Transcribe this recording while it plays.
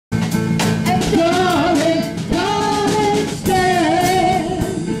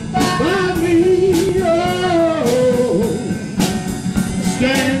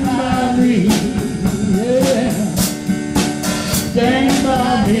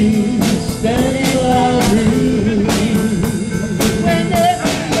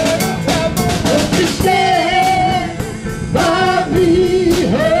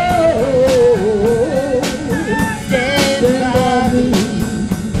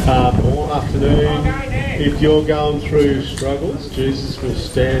afternoon. If you're going through struggles, Jesus will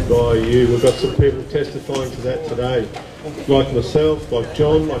stand by you. We've got some people testifying to that today, like myself, like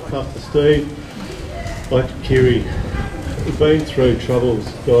John, like Pastor Steve, like Kiri. You've been through troubles.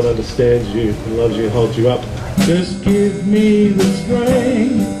 God understands you and loves you and holds you up. Just give me the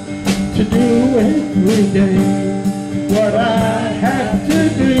strength to do every day what I have to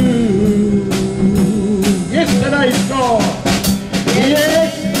do. Yesterday's gone.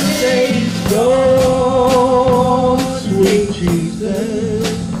 Yesterday's gone, sweet Jesus,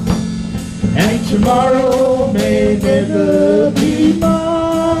 and tomorrow may never be mine.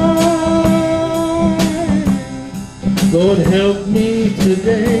 Lord, help me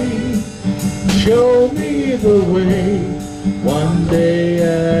today, show me the way, one day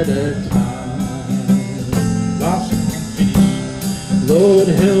at a time. Last one, finish. Lord,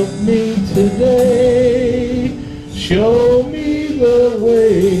 help me today, show me the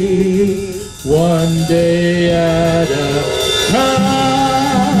way, one day at a time.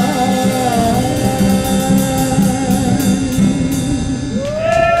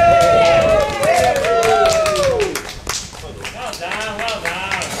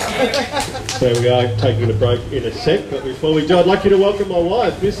 There we are, taking a break in a sec, but before we do, I'd like you to welcome my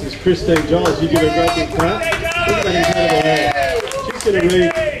wife, Mrs. Christine Giles. You give her a great big clap. Look at that incredible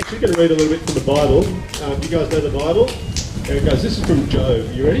hair. She's going to read a little bit from the Bible. You guys know the Bible? There it goes. This is from Job.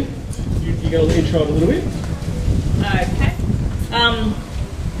 You ready? You going to intro it a little bit? Okay.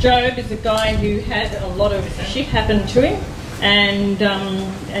 Job is a guy who had a lot of shit happen to him, and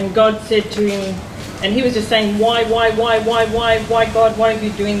God said to him, and he was just saying, why, God, why are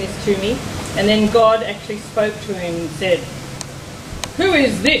you doing this to me? And then God actually spoke to him and said, who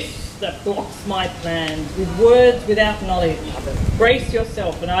is this that blocks my plans with words without knowledge? Brace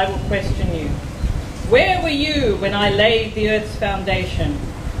yourself and I will question you. Where were you when I laid the earth's foundation?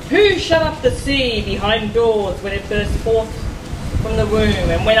 Who shut up the sea behind doors when it burst forth from the womb,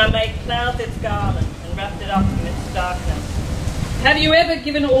 and when I made clouds its garment and wrapped it up in its darkness? Have you ever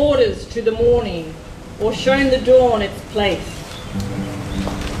given orders to the morning, or shown the dawn its place?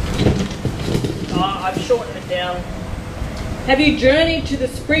 I've shortened it down. Have you journeyed to the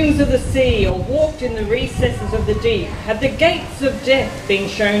springs of the sea, or walked in the recesses of the deep? Have the gates of death been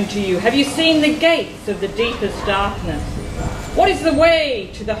shown to you? Have you seen the gates of the deepest darkness? What is the way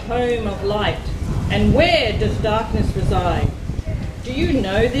to the home of light, and where does darkness reside? Do you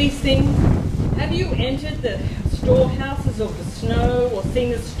know these things? Have you entered the storehouses of the snow, or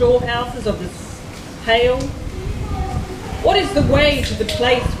seen the storehouses of the hail? What is the way to the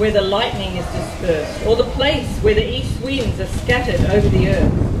place where the lightning is dispersed, or the place where the east winds are scattered over the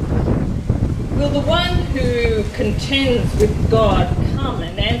earth? Will the one who contends with God come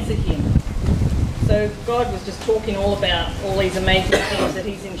and answer him? So God was just talking all about all these amazing things that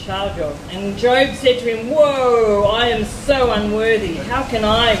he's in charge of. And Job said to him, whoa, I am so unworthy. How can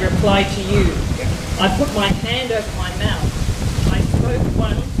I reply to you? I put my hand over my mouth. I spoke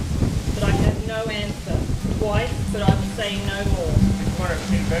once, but I have no answer. Twice, but I will say no more.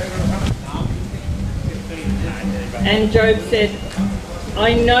 And Job said,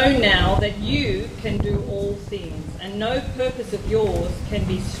 I know now that you can do all things, and no purpose of yours can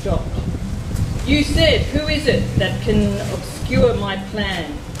be stopped. You said, who is it that can obscure my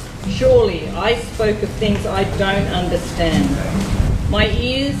plan? Surely I spoke of things I don't understand. My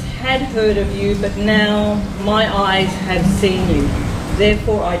ears had heard of you, but now my eyes have seen you.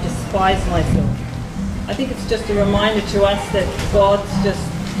 Therefore I despise myself. I think it's just a reminder to us that God's just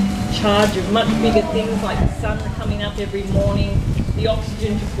in charge of much bigger things, like the sun coming up every morning, the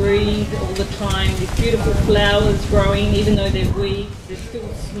oxygen to breathe all the time, these beautiful flowers growing, even though they're weeds, they're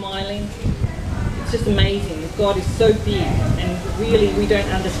still smiling. It's just amazing. God is so big, and really we don't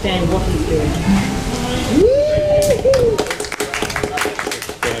understand what he's doing.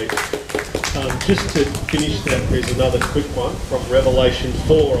 Great. Just to finish that, there's another quick one from Revelation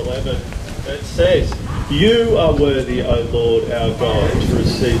 4:11. It says, you are worthy, O Lord our God, to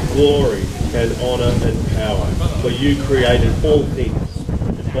receive glory and honour and power, for you created all things,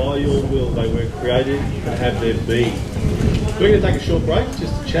 and by your will they were created and have their being. We're going to take a short break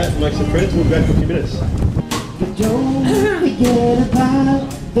just to chat and make some friends. We'll be back in a few minutes. But don't forget about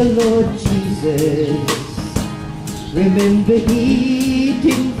the Lord Jesus. Remember, he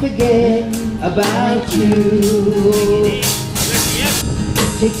didn't forget about you.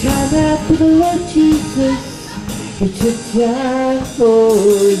 Take time out for the Lord Jesus. He took time for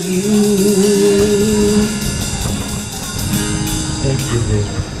you. Thank you, Lord.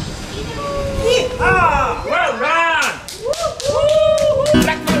 Well done!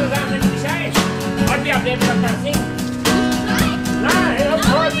 Black fellas aren't in the shade. I'd be up there for something. No, I'm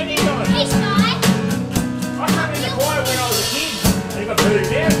sorry,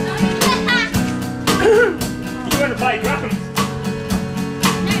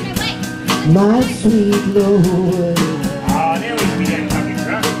 My sweet Lord, Oh, there was me that fucking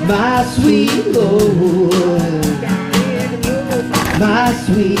drunk. my sweet Lord, my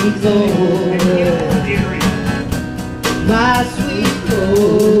sweet Lord, my sweet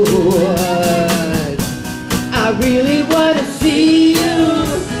Lord. I really want to see you.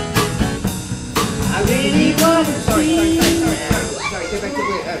 I really want to see you. Sorry, go back to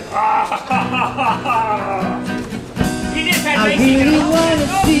where. You just had I me really thinking, want to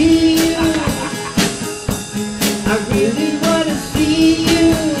see you. I really want to see you.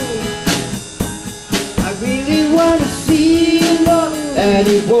 I really want to see you, Lord. And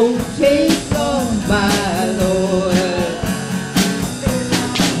it won't take long, my Lord.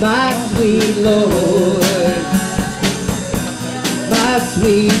 My sweet Lord. My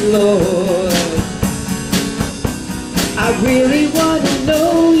sweet Lord. I really want to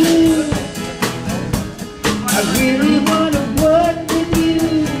know you. I really want to work with you.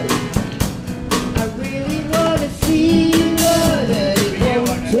 I really want to see you, Lord, and it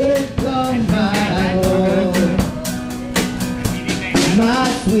won't take long, my Lord. My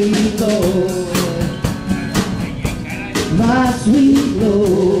sweet Lord. My sweet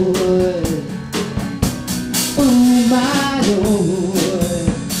Lord. Oh, my Lord.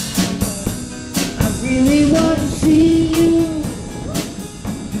 I really want to see you.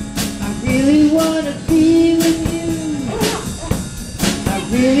 I really want to be with you. I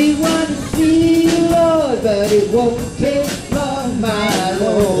really want to see you, Lord, but it won't take long, my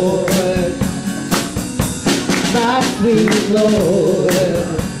Lord. My sweet Lord.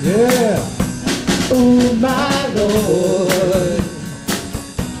 Yeah. Oh, my Lord.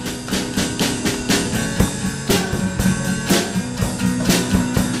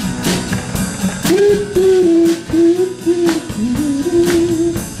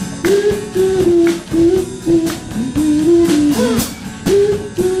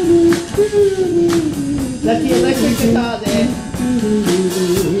 That's the electric guitar there.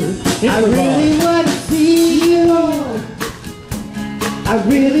 I really want to see you, Lord. I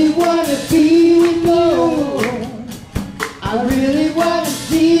really want to be with you. I really want to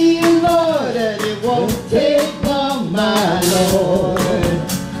see you, Lord, and it won't take long, my Lord.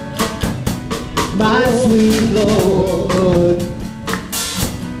 My sweet Lord.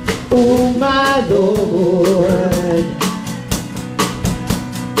 Oh, my Lord.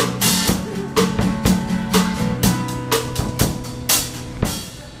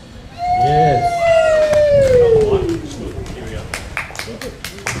 Yes.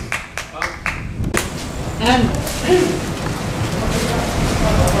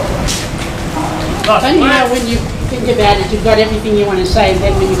 Funny how when you think about it, you've got everything you want to say, and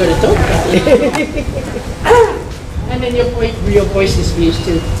then when you've got to talk about it. And then your voice is used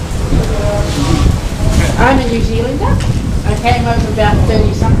to. I'm a New Zealander. I came over about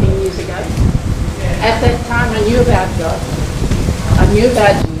 30-something years ago. At that time, I knew about God. I knew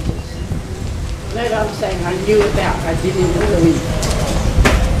about Jesus. No, I'm saying I knew about. I didn't believe.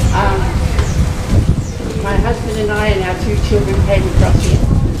 My husband and I and our 2 children came across here.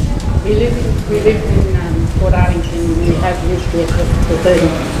 We lived in Port Arlington. We have lived there for 30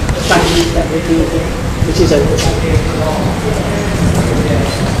 years that we've been here, which is over.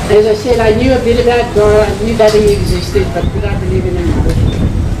 As I said, I knew a bit about God. I knew that He existed, but did I believe in Him?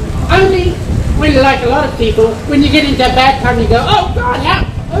 Only when, like a lot of people, when you get into a bad time, you go, "Oh God, help!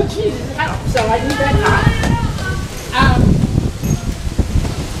 Oh Jesus, help!" So I knew that part.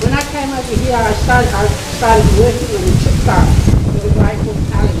 When I came over here, I started working on a chip farm with a guy called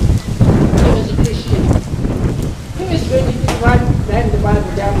Ali. He was a Christian. He was ready to ran the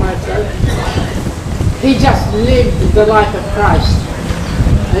Bible down my throat. He just lived the life of Christ.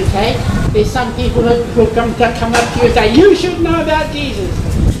 Okay? There's some people who come up to you and say, "You should know about Jesus."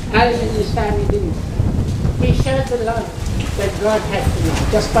 Ali and his family didn't. He showed the love that God had for me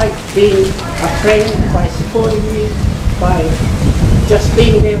just by being a friend, by supporting me, by just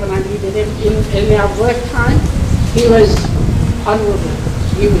being there when I needed him. In our work time, he was honourable.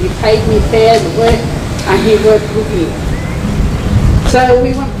 He paid me fair to work, and he worked with me. So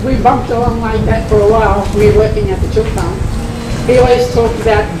we bumped along like that for a while. We were working at the church farm. He always talked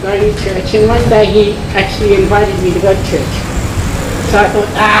about going to church, and one day he actually invited me to go to church. So I thought,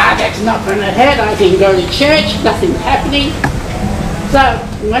 that's not going to hurt. I can go to church, nothing's happening. So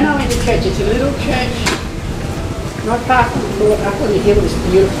when I went to church, it's a little church, not far from the Lord, up on the hill. Was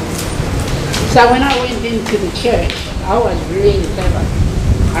beautiful. So when I went into the church, I was really clever.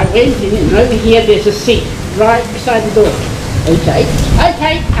 I went in, and over here there's a seat right beside the door. Okay,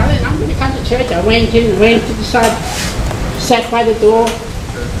 Alan, I'm going to come to church. I went in, went to the side, sat by the door,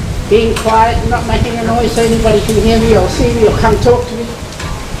 being quiet, not making a noise so anybody can hear me or see me or come talk to me.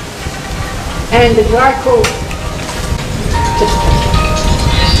 And the guy called,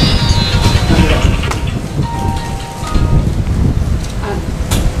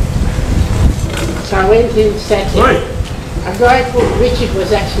 so I went in and sat there. A guy called Richard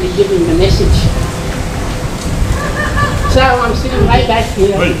was actually giving the message. So I'm sitting way back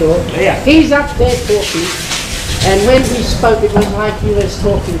here at the door. He's up there talking, and when he spoke, it was like he was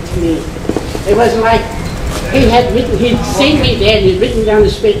talking to me. It was like he'd seen me there and he'd written down the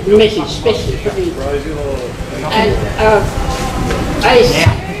message especially for me. And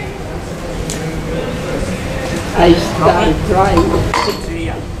I started crying.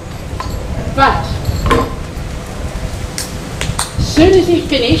 But as soon as he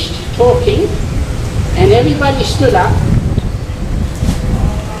finished talking and everybody stood up,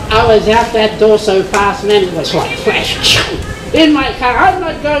 I was out that door so fast, man, it was like flash in my car. I'm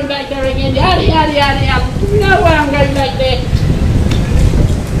not going back there again, yada yada yada yada. No way I'm going back there.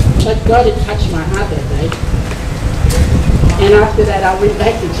 But God had touched my heart that day. And after that I went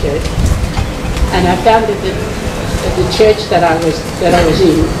back to church, and I found that at the church that I was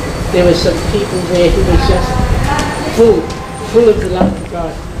in, there were some people there who were just full of the love of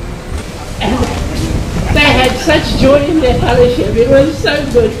God. And they had such joy in their fellowship. It was so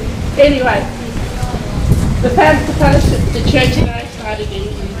good. Anyway, the fellowship, the church that I started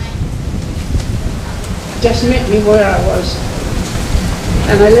in, just met me where I was.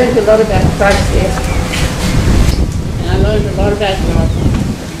 And I learned a lot about Christ there. And I learned a lot about God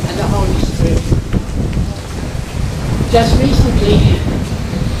and the Holy Spirit. Just recently,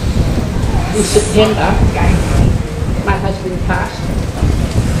 in September, my husband passed.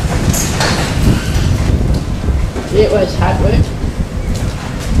 It was hard work,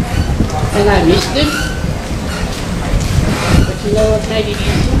 and I missed him. But you know what made it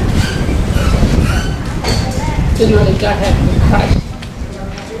easy? The knowledge I have of Christ,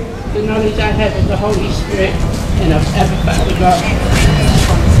 the knowledge I have of the Holy Spirit, and of Abba Father God.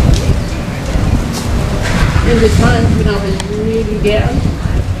 In the times when I was really down,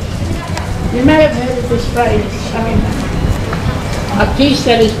 you may have heard of this phrase, a peace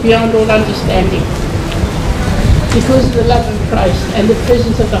that is beyond all understanding. Because of the love of Christ and the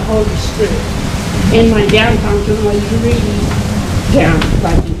presence of the Holy Spirit in my down times when I was really down,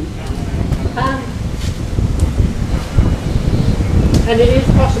 and it is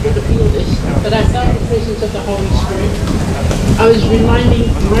possible to feel this, but I felt the presence of the Holy Spirit. I was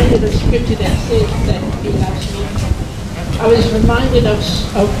reminded of scripture that says that He loves me. I was reminded of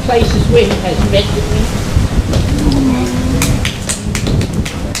places where He has met with me.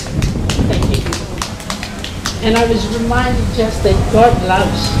 Thank you. And I was reminded just that God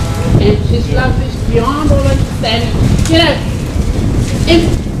loves, and His love is beyond all understanding. You know, in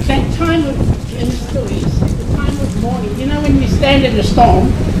that time of, and it still is, the time of mourning, you know when you stand in a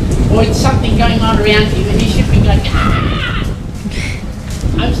storm, or it's something going on around you, and you should be going, ah!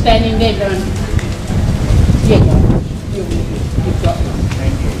 I'm standing there going, yeah, God, you've got me.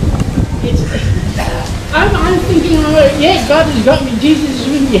 I'm thinking, oh, yeah, God has got me, Jesus is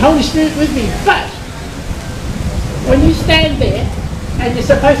with me, Holy Spirit with me, but when you stand there, and you're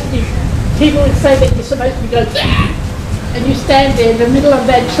supposed to be, people would say that you're supposed to be going, ah! And you stand there in the middle of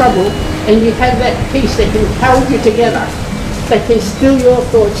that trouble, and you have that peace that can hold you together, that can still your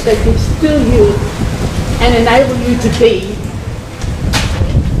thoughts, that can still you, and enable you to be.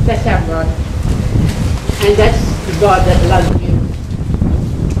 That's our God. And that's the God that loves you.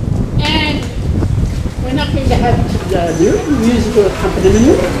 And we're not going to have musical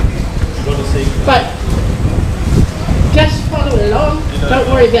accompaniment, but just follow along. Don't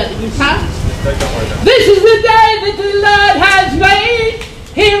worry about the guitar. This is the day that the Lord has made.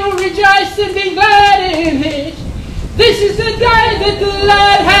 He will rejoice and be glad in it. This is the day that the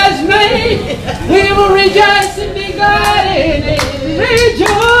Lord has made. He will rejoice and be glad in it.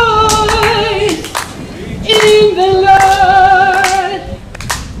 Rejoice in the Lord.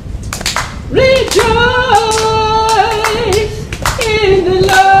 Rejoice in the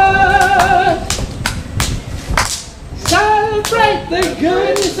Lord. Celebrate the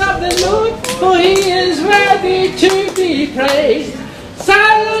goodness of the Lord, for He is worthy to be praised.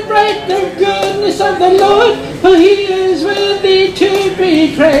 Celebrate the goodness of the Lord, for He is worthy to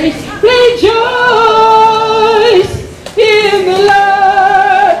be praised. Rejoice in the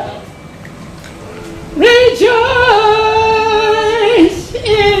Lord. Rejoice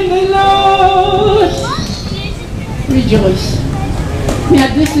in the Lord. Rejoice. Now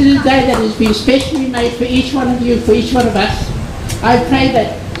this is a day that has been specially made for each one of you, for each one of us. I pray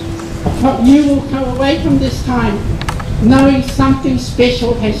that you will come away from this time knowing something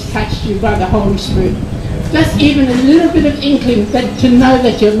special has touched you by the Holy Spirit. Just even a little bit of inkling that to know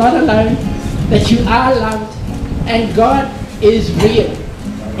that you're not alone, that you are loved and God is real.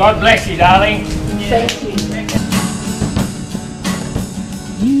 God bless you, darling. Thank you.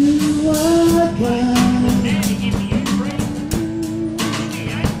 You are God.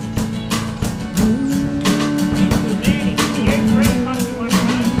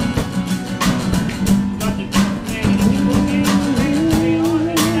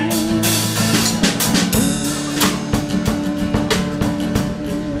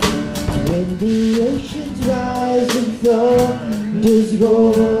 When the oceans rise and thunders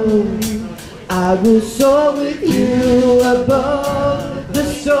roll, I will soar with you above the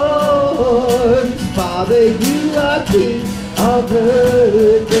storms. Father, you are King of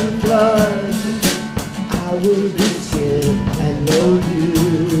earth and blood. I will be still and know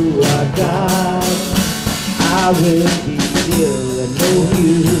you are God. I will be still and know you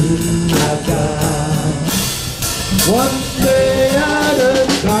are God. One day at a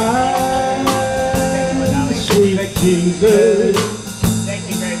time, sweet Jesus. Thank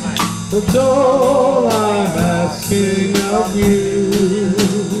you very much. That's all I'm asking of you.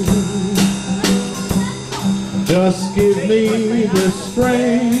 Just give me the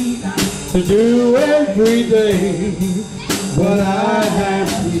strength to do every day what I have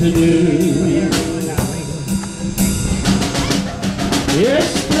to do.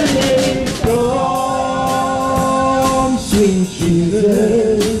 Yesterday's gone, sweet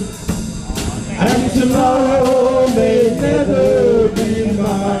Jesus, and tomorrow may never be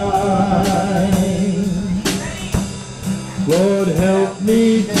mine. Lord, help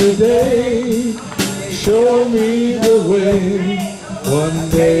me today, show me the way, one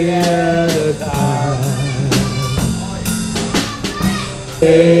day at a time.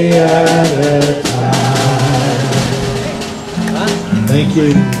 Day at a time. Thank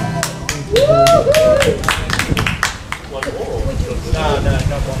you.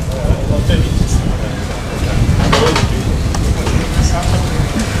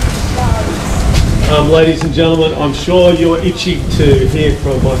 Ladies and gentlemen, I'm sure you're itching to hear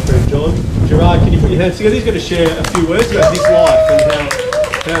from my friend John. Gerard, can you put your hands together? He's going to share a few words about his life and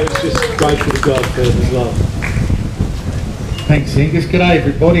how he's just grateful to God for his love. Thanks, Angus. G'day,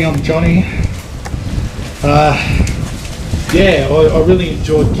 everybody. I'm Johnny. I really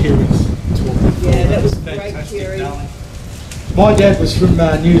enjoyed Kiri's talk. Yeah, that was great, Kiri. My dad was from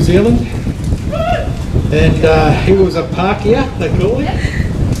New Zealand, and he was a Pākehā, they call him.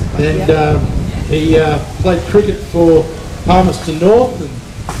 And he played cricket for Palmerston North and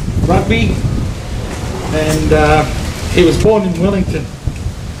rugby, and he was born in Wellington.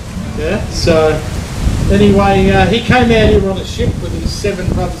 Yeah, so anyway, he came out here on a ship with his 7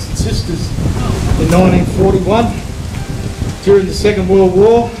 brothers and sisters in 1941 during the Second World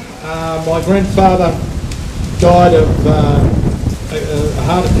War. My grandfather died of a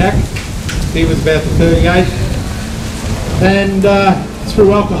heart attack. He was about 38, and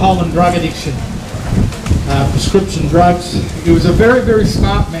through alcohol and drug addiction, prescription drugs. He was a very, very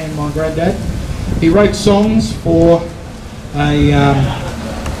smart man, my granddad. He wrote songs for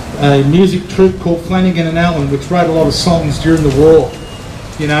a music troupe called Flanagan and Allen, which wrote a lot of songs during the war,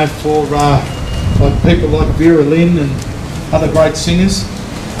 you know, for like people like Vera Lynn and other great singers.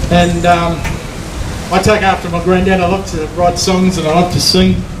 And I take after my granddad. I love to write songs and I love to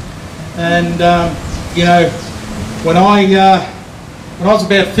sing. And you know, when I was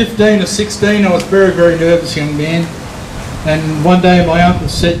about 15 or 16, I was very, very nervous young man. And one day my uncle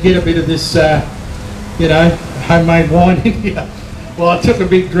said, get a bit of this, you know, homemade wine in here. Well, I took a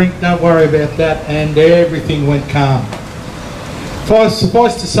big drink, don't worry about that, and everything went calm.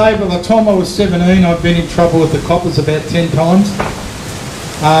 Suffice to say, by the time I was 17, I'd been in trouble with the coppers about 10 times.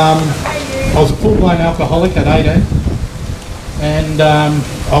 I was a full-blown alcoholic at 18, and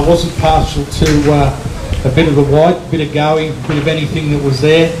I wasn't partial to a bit of the white, a bit of goey, a bit of anything that was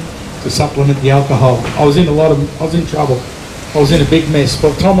there to supplement the alcohol. I was in trouble. I was in a big mess. By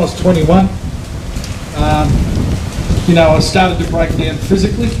the time I was 21, you know, I started to break down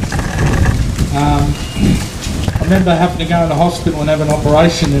physically. I remember having to go in the hospital and have an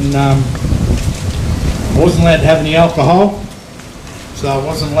operation, and I wasn't allowed to have any alcohol, so I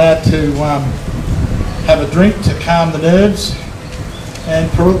wasn't allowed to have a drink to calm the nerves.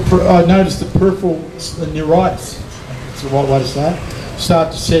 And I noticed the peripheral neuritis, that's the right way to say it,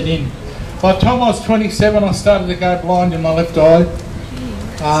 started to set in. By the time I was 27, I started to go blind in my left eye.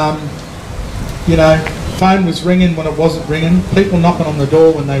 You know, phone was ringing when it wasn't ringing, people knocking on the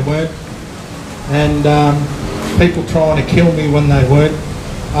door when they weren't, and people trying to kill me when they weren't.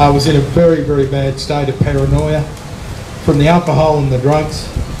 I was in a very, very bad state of paranoia from the alcohol and the drugs.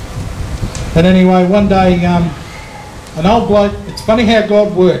 And anyway, one day, an old bloke, it's funny how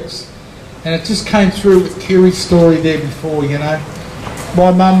God works. And it just came through with Kiri's story there before, you know.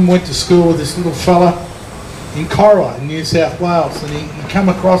 My mum went to school with this little fella in Cora in New South Wales, and he come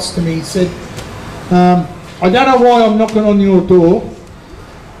across to me, he said, I don't know why I'm knocking on your door,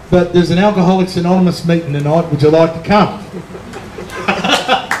 but there's an Alcoholics Anonymous meeting tonight, would you like to come?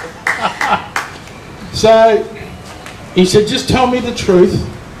 So he said, just tell me the truth.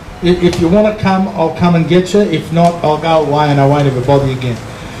 If you want to come, I'll come and get you. If not, I'll go away and I won't ever bother you again.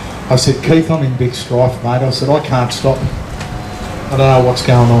 I said, Keith, I'm in big strife, mate. I said, I can't stop. I don't know what's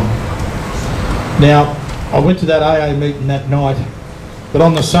going on. Now, I went to that AA meeting that night, but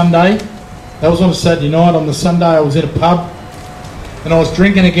on the Sunday, that was on a Saturday night, on the Sunday I was in a pub and I was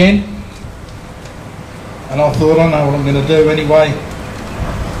drinking again, and I thought, I know what I'm going to do anyway.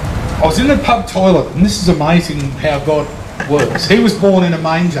 I was in the pub toilet, and this is amazing how God works. He was born in a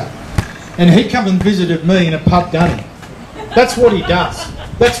manger, and he come and visited me in a pub dunny. That's what he does.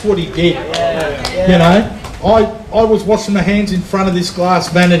 That's what he did. You know, I was washing my hands in front of this glass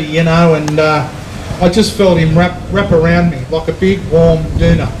vanity, you know, and I just felt him wrap around me like a big warm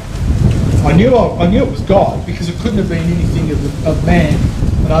doona. I knew it was God, because it couldn't have been anything of man.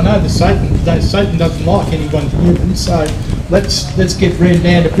 And I know that Satan doesn't like anyone human, so let's get ran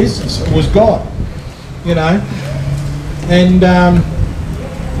down to business. It was God, you know. And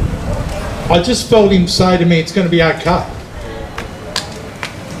I just felt him say to me, it's going to be okay.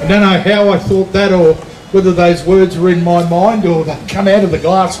 I don't know how I thought that, or whether those words were in my mind or they come out of the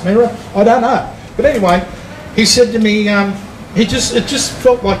glass mirror. I don't know. But anyway, he said to me, it just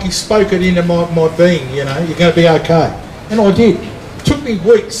felt like he spoke it into my being, you know, you're going to be okay. And I did. It took me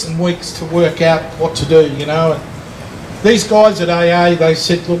weeks and weeks to work out what to do, you know. And these guys at AA, they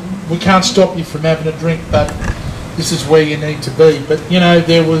said, look, we can't stop you from having a drink, but this is where you need to be. But, you know,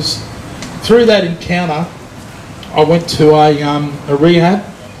 there was, through that encounter, I went to a rehab,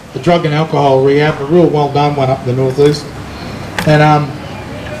 a drug and alcohol rehab, a real well done one up in the northeast. And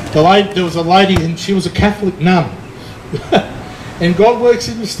there was a lady, and she was a Catholic nun. And God works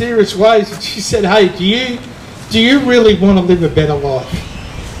in mysterious ways. And she said, hey, do you really want to live a better life?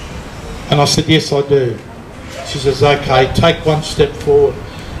 And I said, yes, I do. She says, okay, take one step forward.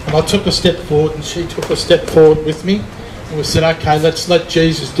 And I took a step forward, and she took a step forward with me. And we said, okay, let's let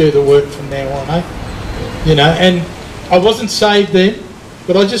Jesus do the work from now on, eh? You know, and I wasn't saved then,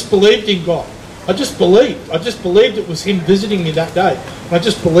 but I just believed in God. I just believed it was him visiting me that day. I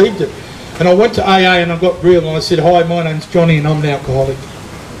just believed it. And I went to AA and I got real, and I said, hi, my name's Johnny and I'm an alcoholic.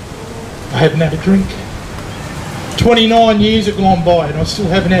 I haven't had a drink. 29 years have gone by and I still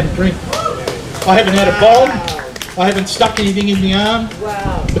haven't had a drink. I haven't had a bomb. I haven't stuck anything in the arm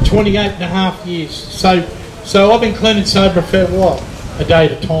for 28 and a half years. So I've been clean and sober a fair while, a day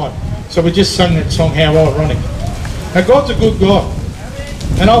at a time. So we just sung that song, How Ironic. Now God's a good God.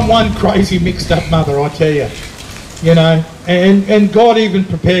 And I'm one crazy mixed up mother, I tell you. You know, and God even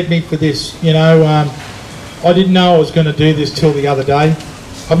prepared me for this. You know, I didn't know I was going to do this till the other day.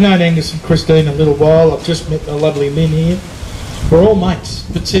 I've known Angus and Christine a little while. I've just met the lovely Lynn here. We're all mates.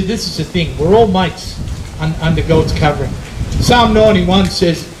 But see, this is the thing. We're all mates under God's covering. Psalm 91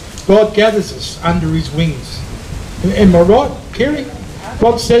 says, God gathers us under his wings. Am I right, Kerry?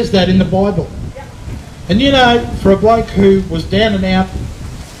 God says that in the Bible. And you know, for a bloke who was down and out,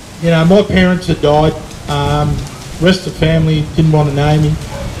 you know, my parents had died. Rest of the family didn't want to know me,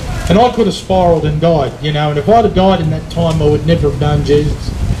 and I could have spiralled and died, you know, and if I'd have died in that time I would never have known Jesus.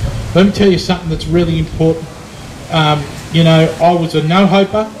 Let me tell you something that's really important. You know, I was a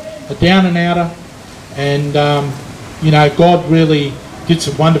no-hoper, a down and outer, and you know, God really did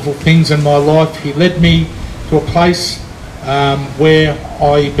some wonderful things in my life. He led me to a place where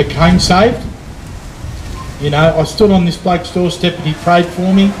I became saved. You know, I stood on this bloke's doorstep and he prayed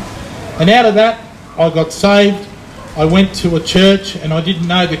for me, and out of that I got saved. I went to a church and I didn't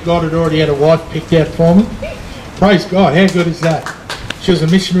know that God had already had a wife picked out for me. Praise God, how good is that? She was a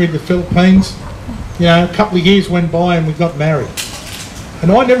missionary to the Philippines. You know, a couple of years went by and we got married.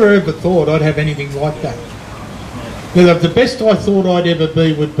 And I never ever thought I'd have anything like that. You know, the best I thought I'd ever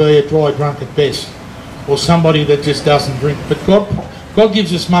be would be a dry drunk at best, or somebody that just doesn't drink. But God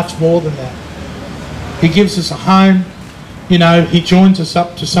gives us much more than that. He gives us a home. You know, he joins us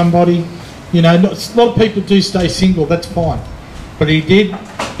up to somebody. You know, a lot of people do stay single, that's fine. But he did,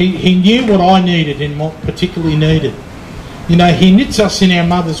 he knew what I needed and what particularly needed. You know, he knits us in our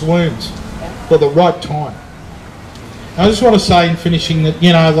mother's wombs for the right time. I just want to say in finishing that,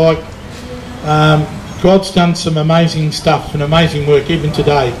 you know, like, God's done some amazing stuff and amazing work, even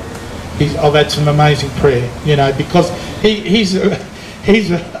today. I've had some amazing prayer, you know, because he's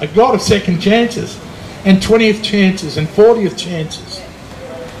a God of second chances and 20th chances and 40th chances.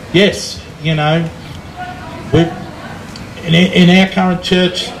 Yes, you know, in our current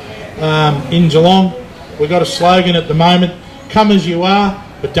church in Geelong, we've got a slogan at the moment: come as you are,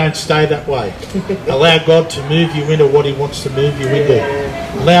 but don't stay that way. Allow God to move you into what He wants to move you into.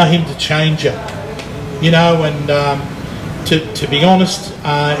 Allow Him to change you. You know, and to be honest,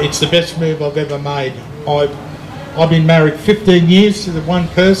 it's the best move I've ever made. I've been married 15 years to the one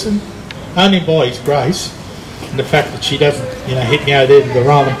person, only by His grace, and the fact that she doesn't, you know, hit me out there with the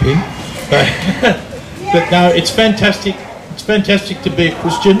rolling pin. But no, it's fantastic. It's fantastic to be a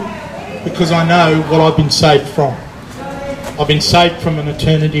Christian because I know what I've been saved from. I've been saved from an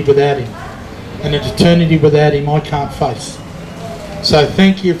eternity without Him, and an eternity without Him I can't face. So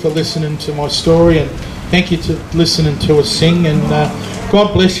thank you for listening to my story, and thank you for listening to us sing, and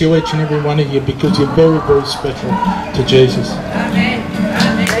God bless you, each and every one of you, because you're very, very special to Jesus. Amen.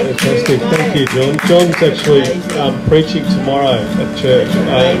 Fantastic. Thank you, John. John's actually preaching tomorrow at church,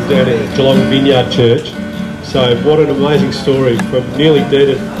 down at Geelong Vineyard Church. So what an amazing story, from nearly dead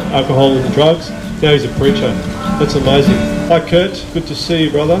at alcohol and drugs, now he's a preacher. That's amazing. Hi Kurt, good to see you,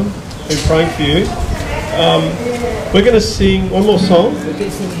 brother. Been praying for you. We're going to sing one more song, We can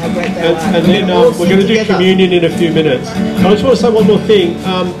sing How Great Thou Art. and then We'll we're sing going to do together. communion in a few minutes. I just want to say one more thing.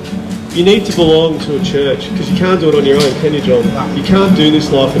 You need to belong to a church, because you can't do it on your own, can you, John? You can't do this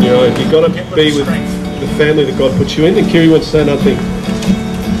life on your own. You've got to be with the family that God puts you in. And Kiri wants to say nothing.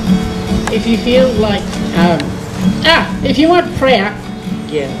 If you feel like, if you want prayer,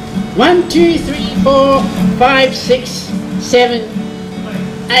 Yeah. 1, 2, 3, 4, 5, 6, 7,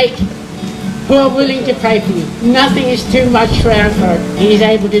 8 who are willing to pray for you. Nothing is too much for our God. He is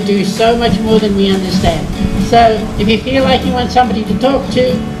able to do so much more than we understand. So if you feel like you want somebody to talk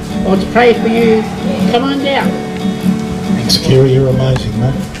to or to pray for you, come on down. Thanks, Kiri. You're amazing,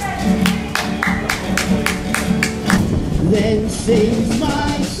 mate. Then sings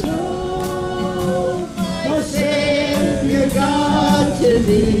my soul, O Savior God, to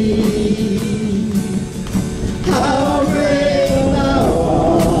thee. How great thou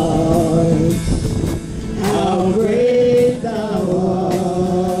art, how great thou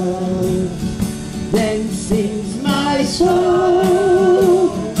art. Then sings my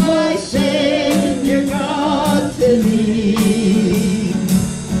soul, my Savior God, to thee.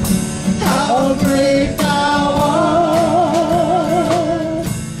 How great thou art,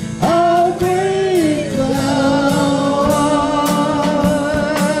 how great thou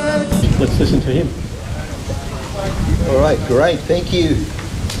art. Let's listen to him. All right, great. Thank you.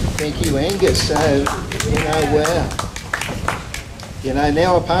 Thank you, Angus. So, wow.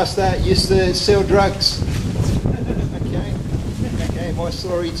 Now a pastor used to sell drugs. Okay, my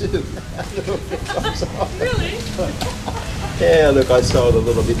story too. Really? Yeah, look, I sold a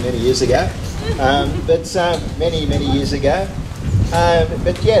little bit many years ago. Many years ago.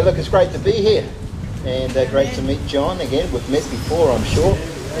 But yeah, look, it's great to be here. And great to meet John again. We've met before, I'm sure.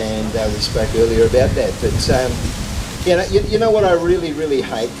 And we spoke earlier about that. But, you know what I really, really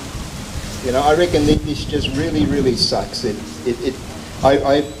hate? I reckon that this just really, really sucks. It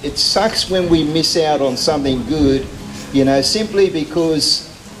sucks when we miss out on something good, simply because,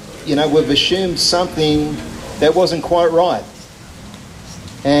 we've assumed something that wasn't quite right.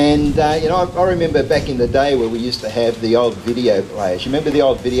 And, I remember back in the day where we used to have the old video players. You remember the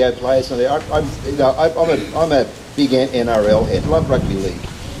old video players? I'm a big NRL head, love rugby league.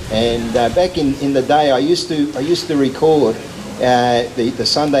 And back in the day, I used to record the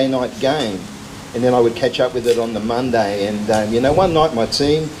Sunday night game, and then I would catch up with it on the Monday. And one night my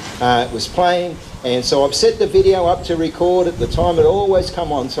team was playing, and so I've set the video up to record at the time it always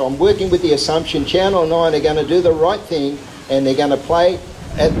come on. So I'm working with the assumption Channel 9 are going to do the right thing, and they're going to play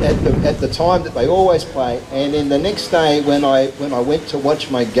at the time that they always play. And then the next day when I went to watch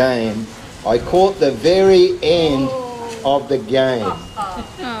my game, I caught the very end of the game.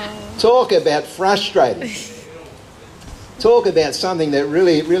 Talk about frustrating. Talk about something that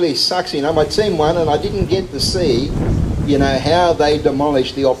really, really sucks. My team won, and I didn't get to see, how they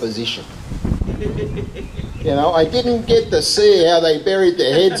demolished the opposition. I didn't get to see how they buried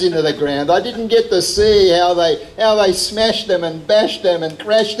their heads into the ground. I didn't get to see how they smashed them and bashed them and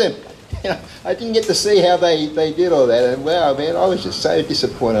crashed them. I didn't get to see how they did all that. And wow, man, I was just so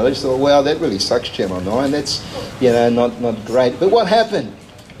disappointed. I just thought, wow, that really sucks, Channel 9. That's, not great. But what happened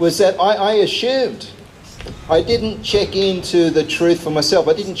was that I assumed. I didn't check into the truth for myself.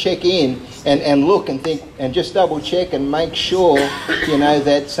 I didn't check in and look and think and just double check and make sure,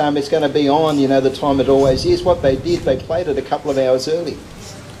 that it's going to be on, the time it always is. What they did, they played it a couple of hours early.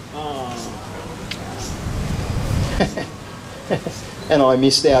 And I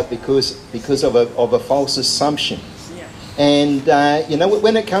missed out because of a false assumption. And,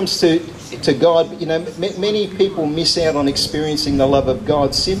 when it comes to to God. You know, many people miss out on experiencing the love of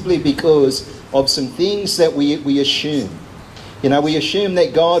God simply because of some things that we assume. You know, we assume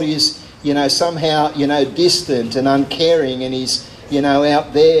that God is, you know, somehow, you know, distant and uncaring, and He's, you know,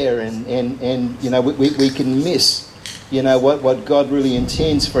 out there, and you know, we can miss, you know, what God really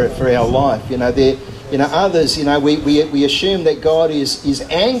intends for our life. You know, others, you know, we assume that God is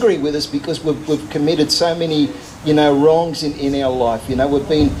angry with us because we've committed so many, you know, wrongs in our life. You know, we've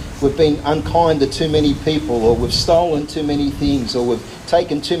been unkind to too many people, or we've stolen too many things, or we've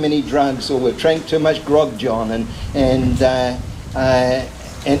taken too many drugs, or we've drank too much grog john, and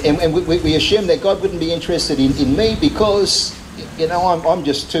we assume that God wouldn't be interested in me because, you know, I'm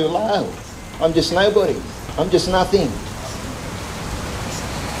just too low. I'm just nobody. I'm just nothing.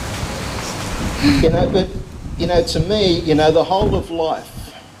 You know, but, you know, to me, you know, the whole of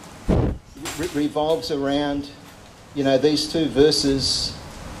life revolves around, you know, these two verses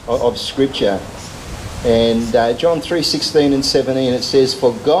of Scripture. And John 3:16 and 17, it says,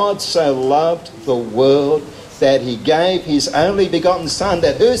 "For God so loved the world that He gave His only begotten Son,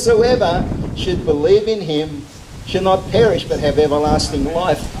 that whosoever should believe in Him should not perish but have everlasting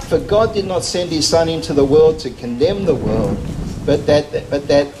life. For God did not send His Son into the world to condemn the world, but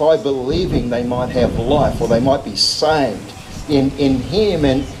that by believing they might have life, or they might be saved in Him."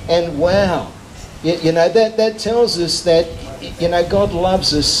 And wow, you know, that tells us that, you know, God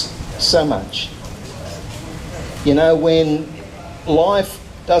loves us so much. You know, when life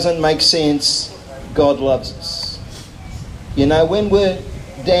doesn't make sense, God loves us. You know, when we're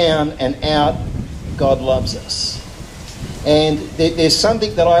down and out, God loves us. And there's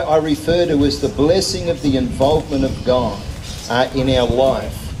something that I refer to as the blessing of the involvement of God in our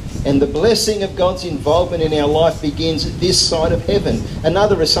life. And the blessing of God's involvement in our life begins this side of heaven.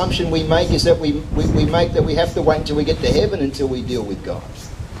 Another assumption we make is that we make that we have to wait until we get to heaven until we deal with God.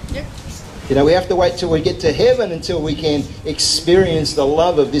 Yep. You know, we have to wait till we get to heaven until we can experience the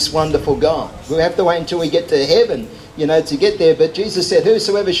love of this wonderful God. We have to wait until we get to heaven, you know, to get there. But Jesus said,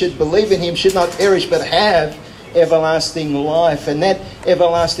 "Whosoever should believe in Him should not perish but have everlasting life." And that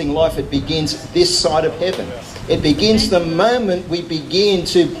everlasting life, it begins this side of heaven. It begins the moment we begin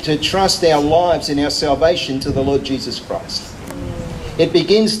to trust our lives and our salvation to the Lord Jesus Christ. It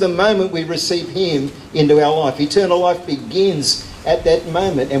begins the moment we receive Him into our life. Eternal life begins at that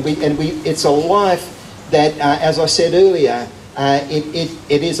moment, and it's a life that, as I said earlier,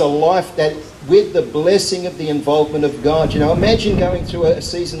 it is a life that, with the blessing of the involvement of God. You know, imagine going through a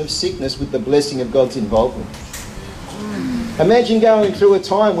season of sickness with the blessing of God's involvement. Imagine going through a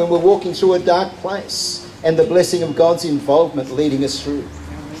time when we're walking through a dark place and the blessing of God's involvement leading us through.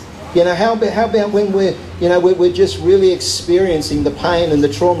 You know, how about when we're just really experiencing the pain and the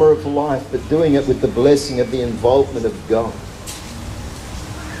trauma of life, but doing it with the blessing of the involvement of God.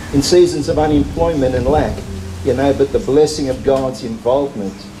 In seasons of unemployment and lack, you know, but the blessing of God's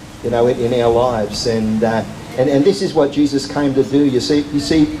involvement, you know, in our lives. And this is what Jesus came to do. You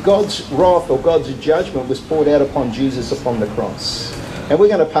see, God's wrath or God's judgment was poured out upon Jesus upon the cross. And we're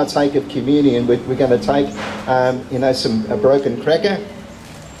going to partake of communion. We're going to take, you know, a broken cracker,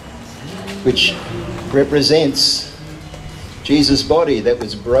 which represents Jesus' body that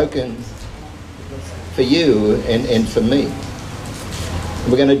was broken for you and for me.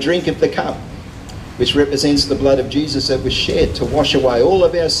 And we're going to drink of the cup, which represents the blood of Jesus that was shed to wash away all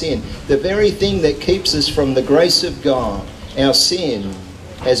of our sin. The very thing that keeps us from the grace of God, our sin,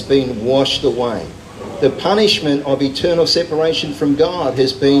 has been washed away. The punishment of eternal separation from God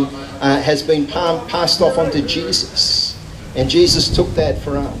has been passed off onto Jesus. And Jesus took that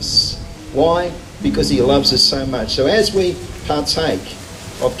for us. Why? Because He loves us so much. So as we partake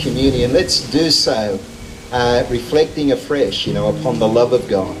of communion, let's do so reflecting afresh, you know, upon the love of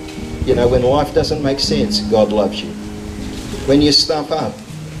God. You know, when life doesn't make sense, God loves you. When you stump up,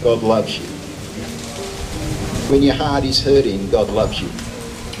 God loves you. When your heart is hurting, God loves you.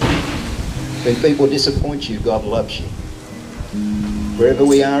 When people disappoint you, God loves you. Wherever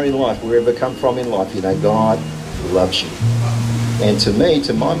we are in life, wherever we come from in life, you know, God loves you. And to me,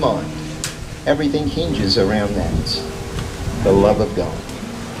 to my mind, everything hinges around that. The love of God.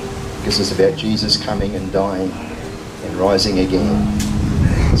 Because it's about Jesus coming and dying and rising again,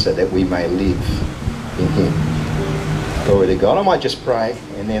 so that we may live in Him. Glory to God. I might just pray,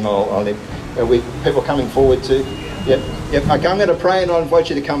 and then I'll are we people coming forward too? Yep. Okay, I'm going to pray, and I invite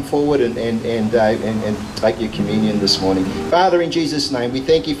you to come forward and take your communion this morning. Father, in Jesus' name, we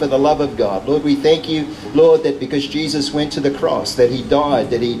thank You for the love of God. Lord, we thank You, Lord, that because Jesus went to the cross, that He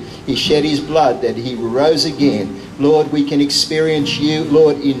died, that He shed His blood, that He rose again. Lord, we can experience You,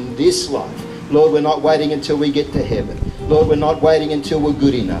 Lord, in this life. Lord, we're not waiting until we get to heaven. Lord, we're not waiting until we're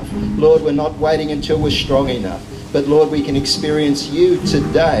good enough. Lord, we're not waiting until we're strong enough. But Lord, we can experience you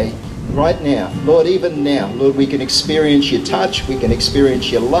today, right now. Lord, even now, Lord, we can experience your touch, we can experience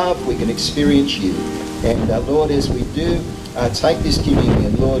your love, we can experience you. And Lord, as we do take this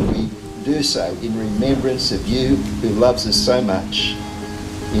communion, Lord, we do so in remembrance of you who loves us so much.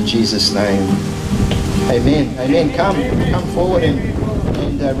 In Jesus' name, amen. Amen. Come forward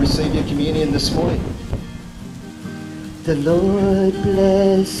and receive your communion this morning. The Lord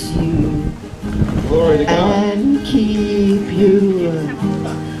bless you. Glory to God. And keep you.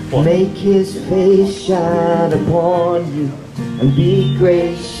 Make his face shine upon you and be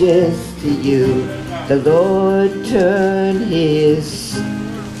gracious to you. The Lord turn his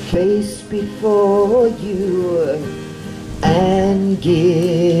face before you and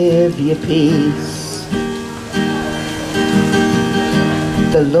give you peace.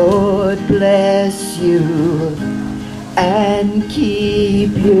 The Lord bless you and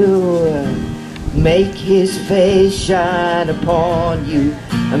keep you. Make his face shine upon you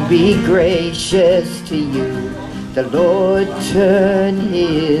and be gracious to you. The Lord turn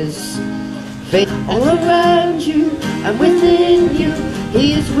his face all around you and within you.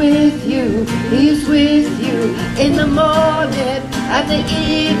 He is with you, he is with you in the morning and the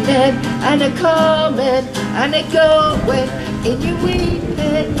evening and the coming and the going, in your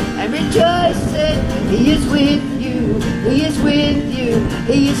weeping and rejoicing. He is with you, he is with you,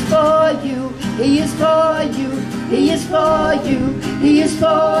 he is for you, he is for you, he is for you, he is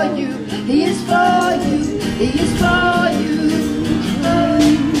for you, he is for you, he is for you.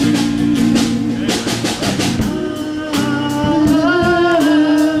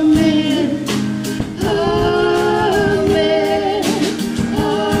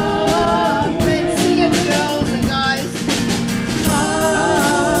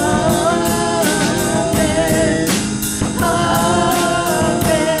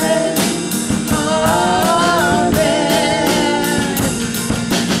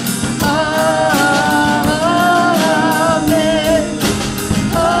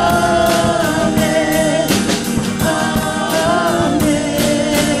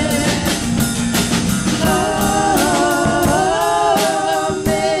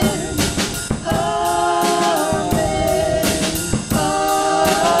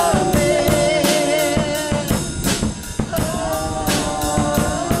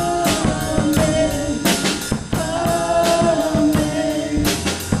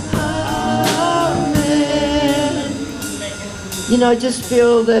 You know, I just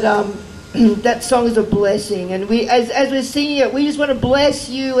feel that that song is a blessing, and we, as we're singing it, we just want to bless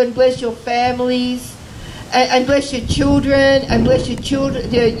you and bless your families, and bless your children, and bless your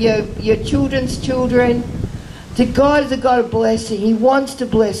children, your children's children. That God is a God of blessing. He wants to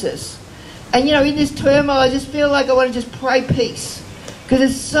bless us, and you know, in this turmoil, I just feel like I want to just pray peace, because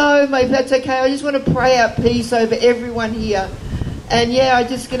there's so much. If that's okay, I just want to pray out peace over everyone here. And yeah, I'm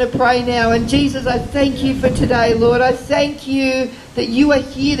just going to pray now. And Jesus, I thank you for today, Lord. I thank you that you are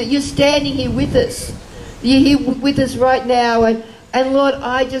here, that you're standing here with us. You're here with us right now. And Lord,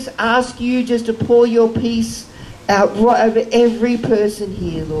 I just ask you just to pour your peace out right over every person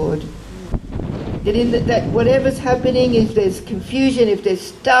here, Lord. That whatever's happening, if there's confusion, if there's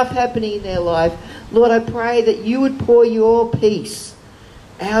stuff happening in their life, Lord, I pray that you would pour your peace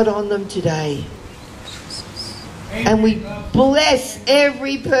out on them today. And we bless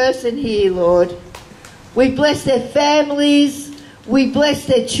every person here, Lord. We bless their families. We bless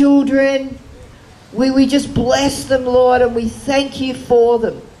their children. We just bless them, Lord, and we thank you for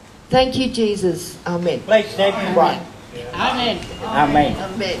them. Thank you, Jesus. Amen. Please stand right. Amen. Amen.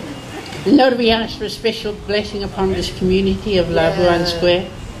 Amen. Lord, we ask for a special blessing upon this community of Labuan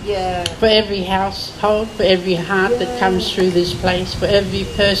Square. Yeah. For every household, for every heart that comes through this place, for every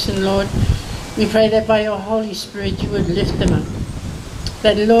person, Lord. We pray that by your Holy Spirit you would lift them up.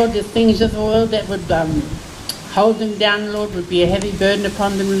 That, Lord, the things of the world that would hold them down, Lord, would be a heavy burden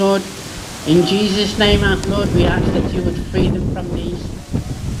upon them, Lord. In Jesus' name, Lord, we ask that you would free them from these.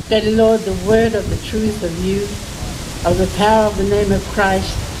 That, Lord, the word of the truth of you, of the power of the name of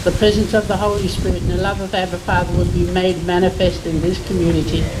Christ, the presence of the Holy Spirit, and the love of Abba Father would be made manifest in this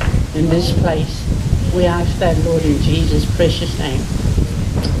community, in this place. We ask that, Lord, in Jesus' precious name.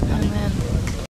 Amen.